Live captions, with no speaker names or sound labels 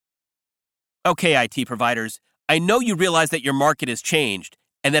Okay, IT providers, I know you realize that your market has changed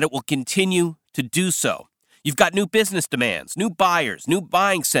and that it will continue to do so. You've got new business demands, new buyers, new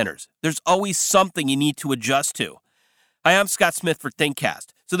buying centers. There's always something you need to adjust to. Hi, I'm Scott Smith for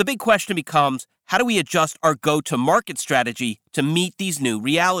ThinkCast. So the big question becomes, how do we adjust our go-to-market strategy to meet these new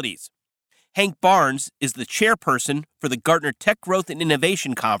realities? Hank Barnes is the chairperson for the Gartner Tech Growth and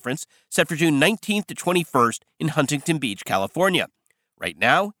Innovation Conference set for June 19th to 21st in Huntington Beach, California. Right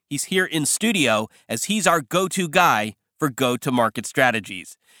now, he's here in studio as he's our go-to guy for go-to-market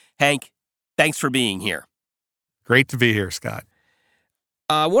strategies. Hank, thanks for being here. Great to be here, Scott.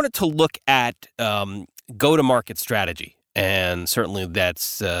 I wanted to look at go-to-market strategy, and certainly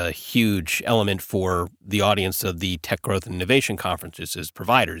that's a huge element for the audience of the Tech Growth and Innovation Conferences as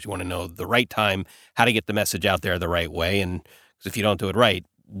providers. You want to know the right time, how to get the message out there the right way, and if you don't do it right,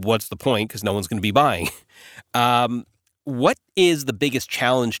 what's the point? Because no one's going to be buying. What is the biggest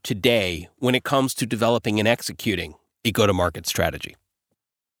challenge today when it comes to developing and executing a go-to-market strategy?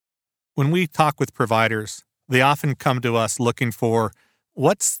 When we talk with providers, they often come to us looking for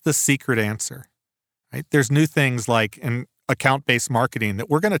what's the secret answer, right? There's new things like in account-based marketing that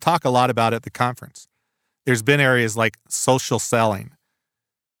we're going to talk a lot about at the conference. There's been areas like social selling,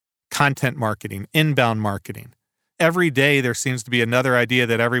 content marketing, inbound marketing. Every day there seems to be another idea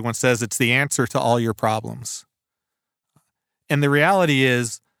that everyone says it's the answer to all your problems. And the reality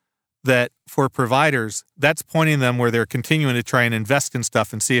is that for providers, that's pointing them where they're continuing to try and invest in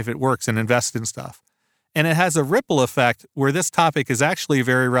stuff and see if it works and invest in stuff. And it has a ripple effect where this topic is actually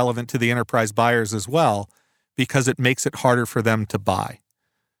very relevant to the enterprise buyers as well, because it makes it harder for them to buy.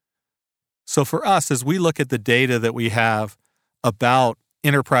 So for us, as we look at the data that we have about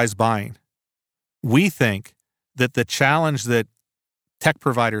enterprise buying, we think that the challenge that tech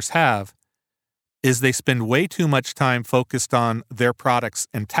providers have is they spend way too much time focused on their products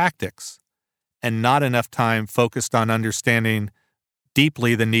and tactics and not enough time focused on understanding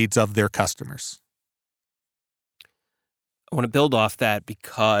deeply the needs of their customers. I want to build off that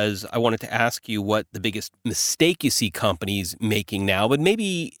because I wanted to ask you what the biggest mistake you see companies making now, but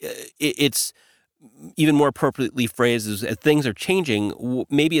maybe it's even more appropriately phrased as things are changing.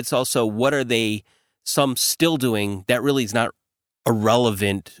 Maybe it's also what are they some still doing that really is not a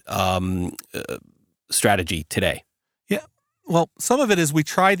relevant strategy today? Yeah. Well, some of it is we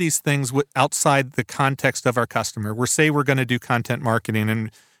try these things outside the context of our customer. We're going to do content marketing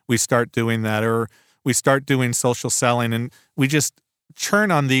and we start doing that, or we start doing social selling and we just churn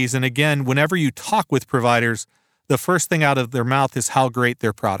on these. And again, whenever you talk with providers, the first thing out of their mouth is how great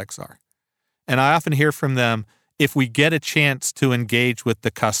their products are. And I often hear from them, if we get a chance to engage with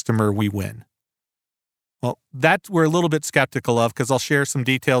the customer, we win. Well, that we're a little bit skeptical of because I'll share some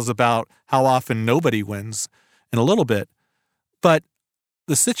details about how often nobody wins in a little bit. But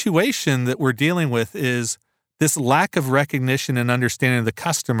the situation that we're dealing with is this lack of recognition and understanding of the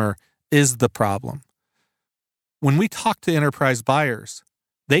customer is the problem. When we talk to enterprise buyers,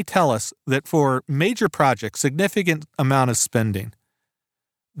 they tell us that for major projects, significant amount of spending,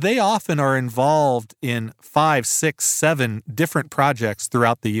 they often are involved in 5, 6, 7 different projects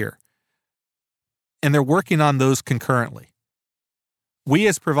throughout the year. And they're working on those concurrently. We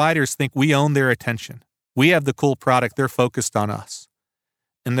as providers think we own their attention. We have the cool product, they're focused on us.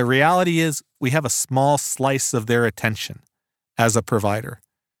 And the reality is we have a small slice of their attention as a provider.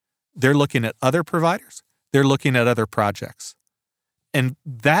 They're looking at other providers, they're looking at other projects. And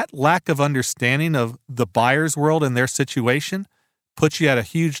that lack of understanding of the buyer's world and their situation puts you at a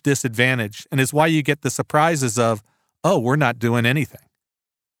huge disadvantage and is why you get the surprises of, oh, we're not doing anything.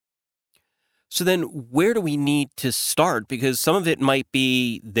 So then where do we need to start? Because some of it might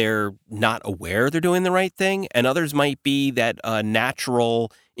be they're not aware they're doing the right thing, and others might be that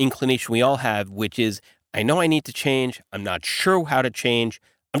natural inclination we all have, which is, I know I need to change. I'm not sure how to change.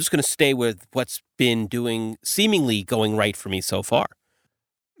 I'm just going to stay with what's been seemingly going right for me so far.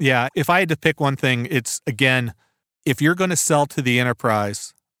 Yeah, if I had to pick one thing, it's, again, if you're going to sell to the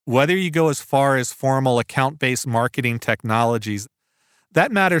enterprise, whether you go as far as formal account-based marketing technologies, that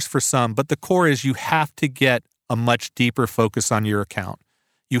matters for some, but the core is you have to get a much deeper focus on your account.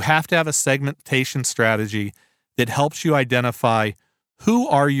 You have to have a segmentation strategy that helps you identify who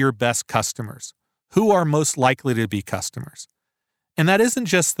are your best customers, who are most likely to be customers. And that isn't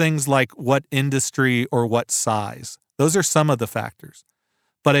just things like what industry or what size. Those are some of the factors.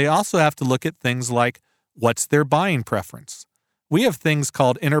 But I also have to look at things like what's their buying preference. We have things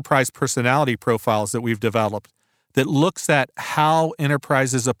called enterprise personality profiles that we've developed that looks at how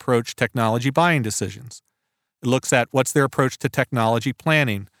enterprises approach technology buying decisions. It looks at what's their approach to technology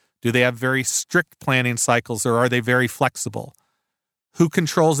planning. Do they have very strict planning cycles or are they very flexible? Who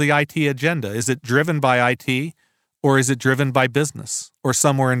controls the IT agenda? Is it driven by IT or is it driven by business or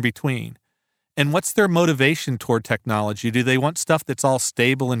somewhere in between? And what's their motivation toward technology? Do they want stuff that's all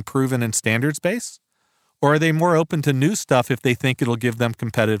stable and proven and standards-based? Or are they more open to new stuff if they think it'll give them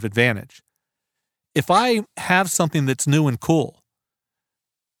competitive advantage? If I have something that's new and cool,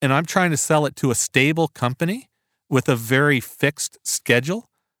 and I'm trying to sell it to a stable company with a very fixed schedule,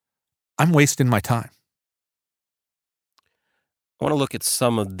 I'm wasting my time. I want to look at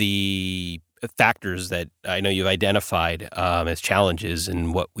some of the factors that I know you've identified as challenges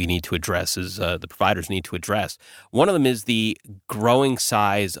and what we need to address as the providers need to address. One of them is the growing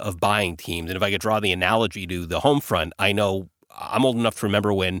size of buying teams. And if I could draw the analogy to the home front, I know I'm old enough to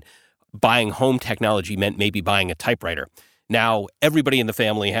remember when buying home technology meant maybe buying a typewriter. Now, everybody in the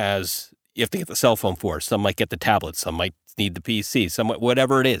family you have to get the cell phone for. Some might get the tablet. Some might need the PC. Some,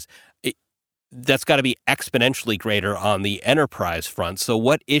 whatever it is. That's got to be exponentially greater on the enterprise front. So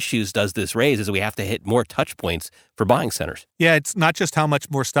what issues does this raise as we have to hit more touch points for buying centers? Yeah, it's not just how much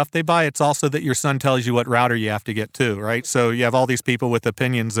more stuff they buy. It's also that your son tells you what router you have to get to, right? So you have all these people with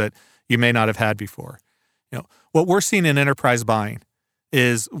opinions that you may not have had before. What we're seeing in enterprise buying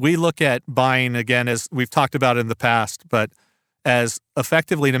is we look at buying, again, as we've talked about in the past, but as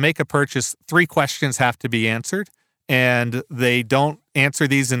effectively to make a purchase, 3 questions have to be answered. And they don't answer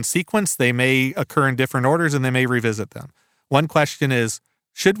these in sequence. They may occur in different orders and they may revisit them. One question is,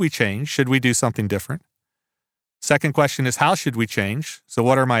 should we change? Should we do something different? Second question is, how should we change? So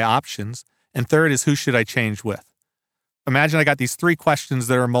what are my options? And third is, who should I change with? Imagine I got these 3 questions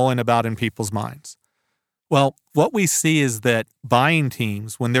that are mulling about in people's minds. Well, what we see is that buying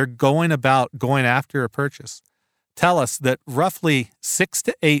teams, when they're going after a purchase, tell us that roughly 6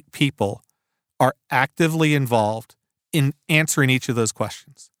 to 8 people are actively involved in answering each of those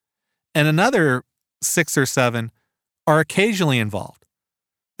questions. And another 6 or 7 are occasionally involved.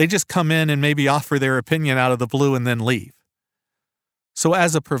 They just come in and maybe offer their opinion out of the blue and then leave. So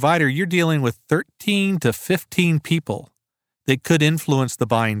as a provider, you're dealing with 13 to 15 people that could influence the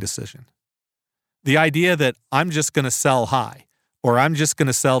buying decision. The idea that I'm just going to sell high or I'm just going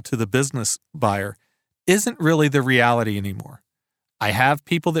to sell to the business buyer isn't really the reality anymore. I have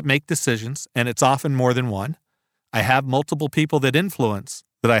people that make decisions, and it's often more than one. I have multiple people that influence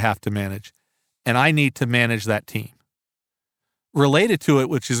that I have to manage, and I need to manage that team. Related to it,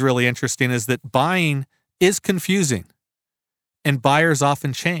 which is really interesting, is that buying is confusing, and buyers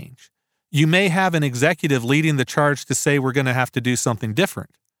often change. You may have an executive leading the charge to say we're going to have to do something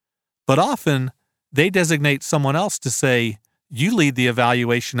different, but often they designate someone else to say, you lead the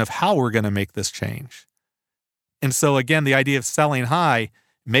evaluation of how we're going to make this change. And so again, the idea of selling high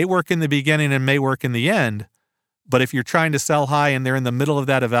may work in the beginning and may work in the end, but if you're trying to sell high and they're in the middle of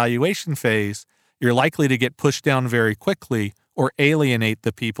that evaluation phase, you're likely to get pushed down very quickly or alienate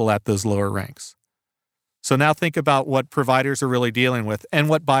the people at those lower ranks. So now think about what providers are really dealing with and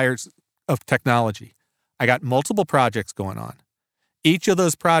what buyers of technology. I got multiple projects going on. Each of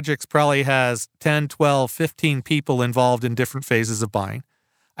those projects probably has 10, 12, 15 people involved in different phases of buying.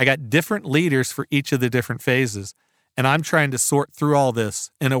 I got different leaders for each of the different phases, and I'm trying to sort through all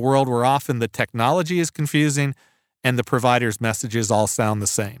this in a world where often the technology is confusing and the provider's messages all sound the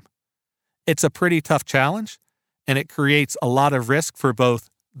same. It's a pretty tough challenge, and it creates a lot of risk for both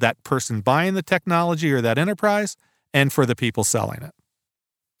that person buying the technology or that enterprise and for the people selling it.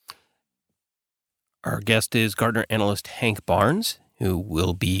 Our guest is Gartner analyst Hank Barnes, who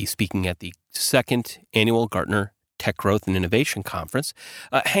will be speaking at the 2nd annual Gartner Tech Growth and Innovation Conference.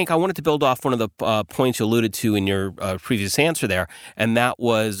 Hank, I wanted to build off one of the points you alluded to in your previous answer there, and that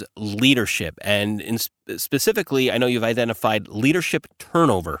was leadership. And specifically, I know you've identified leadership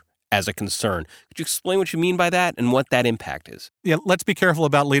turnover as a concern. Could you explain what you mean by that and what that impact is? Yeah, let's be careful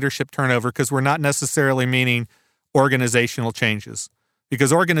about leadership turnover because we're not necessarily meaning organizational changes,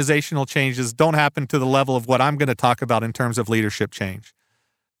 because organizational changes don't happen to the level of what I'm going to talk about in terms of leadership change.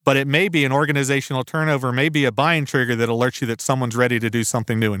 But it may be an organizational turnover, may be a buying trigger that alerts you that someone's ready to do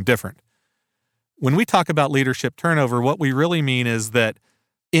something new and different. When we talk about leadership turnover, what we really mean is that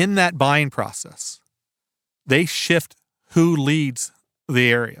in that buying process, they shift who leads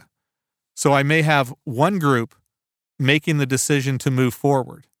the area. So I may have one group making the decision to move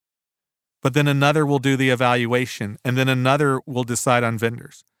forward, but then another will do the evaluation, and then another will decide on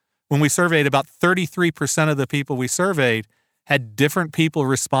vendors. When we surveyed, about 33% of the people we surveyed had different people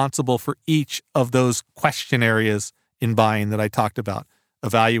responsible for each of those question areas in buying that I talked about,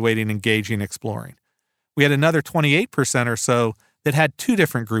 evaluating, engaging, exploring. We had another 28% or so that had 2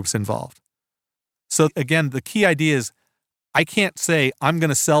 different groups involved. So again, the key idea is I can't say I'm going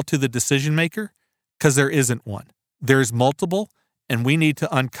to sell to the decision maker because there isn't one. There's multiple, And we need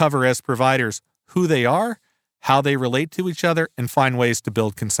to uncover as providers who they are, how they relate to each other, and find ways to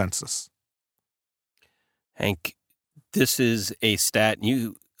build consensus. Hank, this is a stat.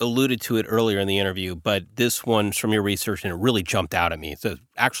 You alluded to it earlier in the interview, but this one's from your research and it really jumped out at me. It's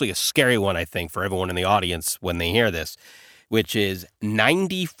actually a scary one, I think, for everyone in the audience when they hear this, which is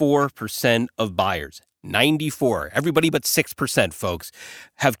 94% of buyers, 94, everybody but 6%, folks,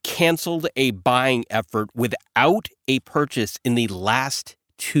 have canceled a buying effort without a purchase in the last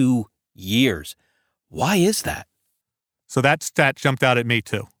 2 years. Why is that? So that stat jumped out at me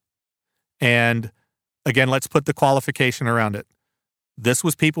too. And again, let's put the qualification around it. This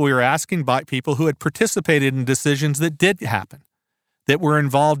was people we were asking, by people who had participated in decisions that did happen, that were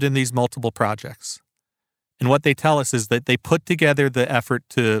involved in these multiple projects. And what they tell us is that they put together the effort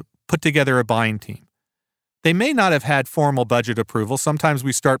to put together a buying team. They may not have had formal budget approval. Sometimes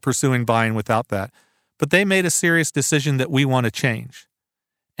we start pursuing buying without that. But they made a serious decision that we want to change.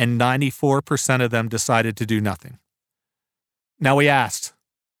 And 94% of them decided to do nothing. Now we asked,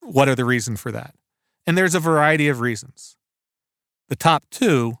 what are the reasons for that? And there's a variety of reasons. The top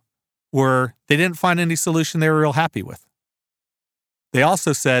two were they didn't find any solution they were real happy with. They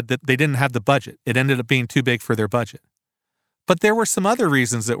also said that they didn't have the budget. It ended up being too big for their budget. But there were some other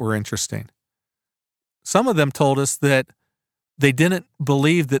reasons that were interesting. Some of them told us that they didn't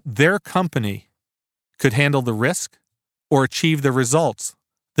believe that their company could handle the risk or achieve the results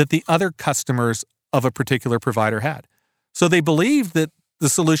that the other customers of a particular provider had. So they believed that the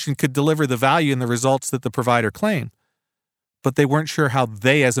solution could deliver the value and the results that the provider claimed, but they weren't sure how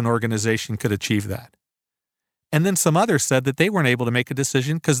they as an organization could achieve that. And then some others said that they weren't able to make a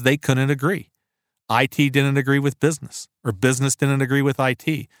decision because they couldn't agree. IT didn't agree with business, or business didn't agree with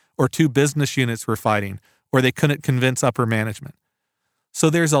IT, or two business units were fighting, or they couldn't convince upper management. So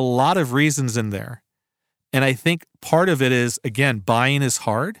there's a lot of reasons in there. And I think part of it is, again, buying is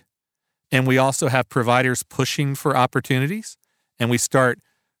hard. And we also have providers pushing for opportunities. And we start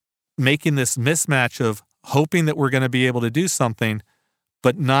making this mismatch of hoping that we're going to be able to do something,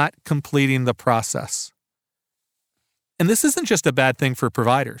 but not completing the process. And this isn't just a bad thing for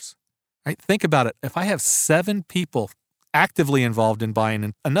providers, right? Think about it. If I have 7 people actively involved in buying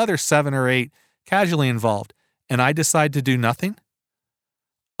and another 7 or 8 casually involved, and I decide to do nothing,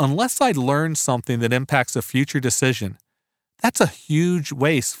 unless I learn something that impacts a future decision, that's a huge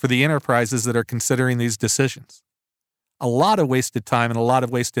waste for the enterprises that are considering these decisions. A lot of wasted time and a lot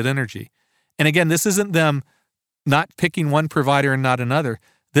of wasted energy. And again, this isn't them not picking one provider and not another.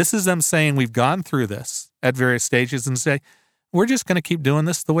 This is them saying we've gone through this at various stages and say, we're just going to keep doing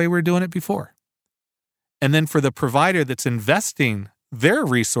this the way we were doing it before. And then for the provider that's investing their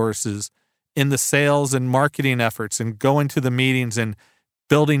resources in the sales and marketing efforts and going to the meetings and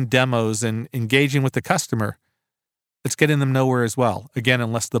building demos and engaging with the customer, it's getting them nowhere as well, again,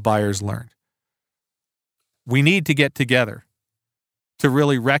 unless the buyers learn. We need to get together to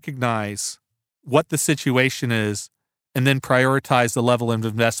really recognize what the situation is and then prioritize the level of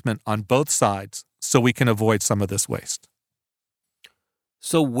investment on both sides so we can avoid some of this waste.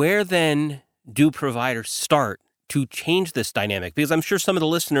 So where then do providers start to change this dynamic? Because I'm sure some of the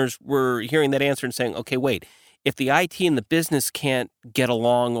listeners were hearing that answer and saying, okay, wait, if the IT and the business can't get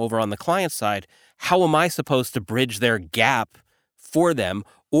along over on the client side, how am I supposed to bridge their gap for them?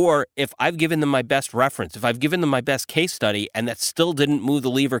 Or if I've given them my best reference, if I've given them my best case study and that still didn't move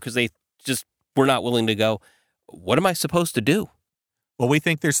the lever because they just were not willing to go, what am I supposed to do? Well, we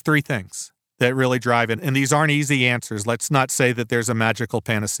think there's 3 things that really drive it. And these aren't easy answers. Let's not say that there's a magical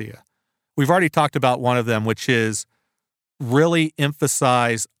panacea. We've already talked about one of them, which is really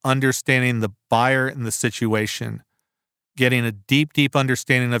emphasize understanding the buyer and the situation, getting a deep, deep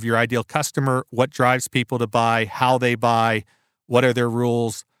understanding of your ideal customer, what drives people to buy, how they buy, what are their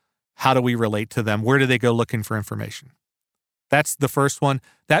rules, how do we relate to them, where do they go looking for information. That's the first one.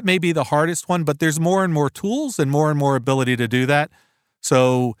 That may be the hardest one, but there's more and more tools and more ability to do that.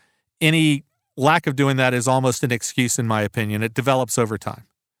 So any lack of doing that is almost an excuse, in my opinion. It develops over time.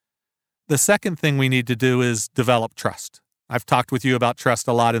 The second thing we need to do is develop trust. I've talked with you about trust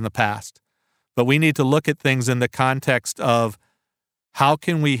a lot in the past, but we need to look at things in the context of how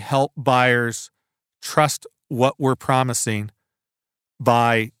can we help buyers trust what we're promising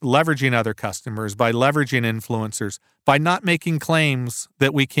by leveraging other customers, by leveraging influencers, by not making claims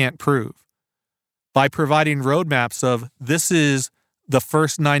that we can't prove, by providing roadmaps of this is the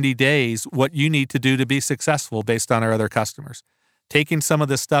first 90 days, what you need to do to be successful based on our other customers. Taking some of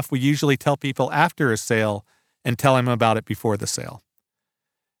the stuff we usually tell people after a sale and telling them about it before the sale.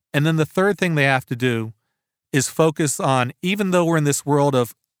 And then the third thing they have to do is focus on, even though we're in this world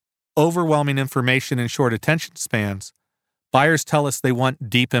of overwhelming information and short attention spans, Buyers tell us they want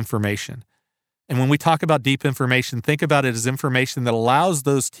deep information. And when we talk about deep information, think about it as information that allows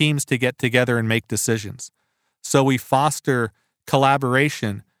those teams to get together and make decisions. So we foster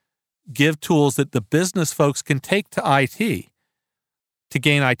collaboration, give tools that the business folks can take to IT to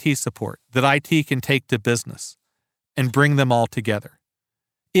gain IT support, that IT can take to business, and bring them all together.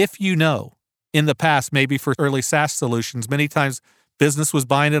 If you know, in the past, maybe for early SaaS solutions, many times business was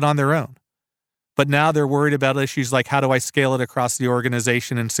buying it on their own. But now they're worried about issues like, how do I scale it across the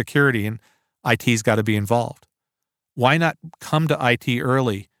organization and security? And IT's got to be involved. Why not come to IT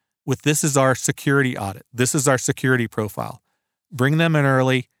early with, this is our security audit, this is our security profile. Bring them in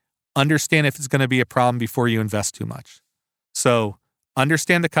early, understand if it's going to be a problem before you invest too much. So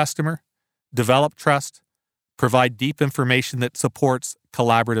understand the customer, develop trust, provide deep information that supports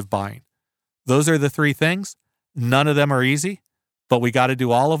collaborative buying. Those are the three things. None of them are easy, but we got to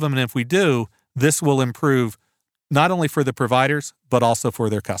do all of them. And if we do, this will improve not only for the providers, but also for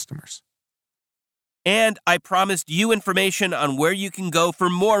their customers. And I promised you information on where you can go for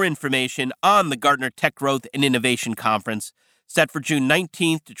more information on the Gartner Tech Growth and Innovation Conference, set for June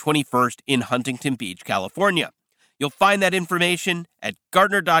 19th to 21st in Huntington Beach, California. You'll find that information at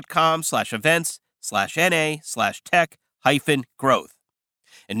gartner.com/events/NA/tech-growth.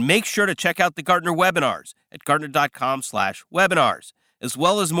 And make sure to check out the Gartner webinars at gartner.com/webinars, as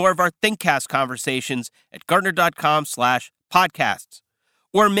well as more of our ThinkCast conversations at gartner.com/podcasts.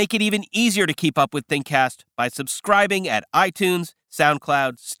 Or make it even easier to keep up with ThinkCast by subscribing at iTunes,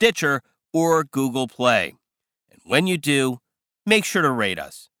 SoundCloud, Stitcher, or Google Play. And when you do, make sure to rate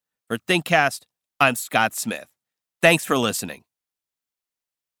us. For ThinkCast, I'm Scott Smith. Thanks for listening.